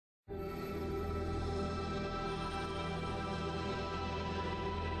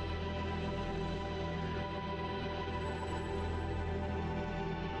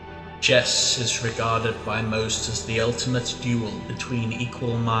Chess is regarded by most as the ultimate duel between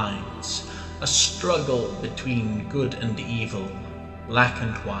equal minds, a struggle between good and evil, black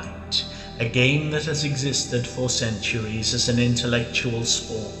and white, a game that has existed for centuries as an intellectual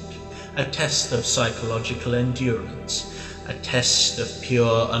sport, a test of psychological endurance, a test of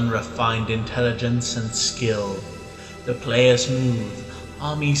pure unrefined intelligence and skill. The players move,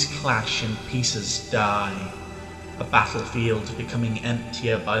 armies clash and pieces die. A battlefield becoming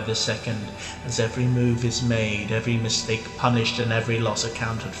emptier by the second as every move is made, every mistake punished and every loss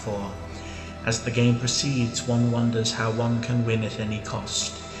accounted for. As the game proceeds, one wonders how one can win at any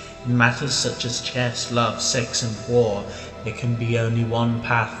cost. In matters such as chess, love, sex and war, there can be only one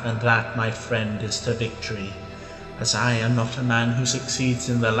path, and that, my friend, is to victory. As I am not a man who succeeds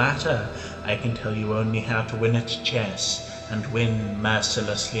in the latter, I can tell you only how to win at chess, and win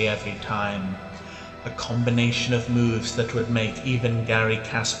mercilessly every time. A combination of moves that would make even Garry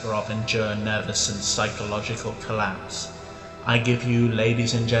Kasparov endure nervous and psychological collapse. I give you,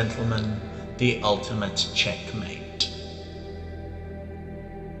 ladies and gentlemen, the ultimate checkmate.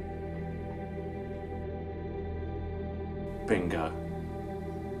 Bingo.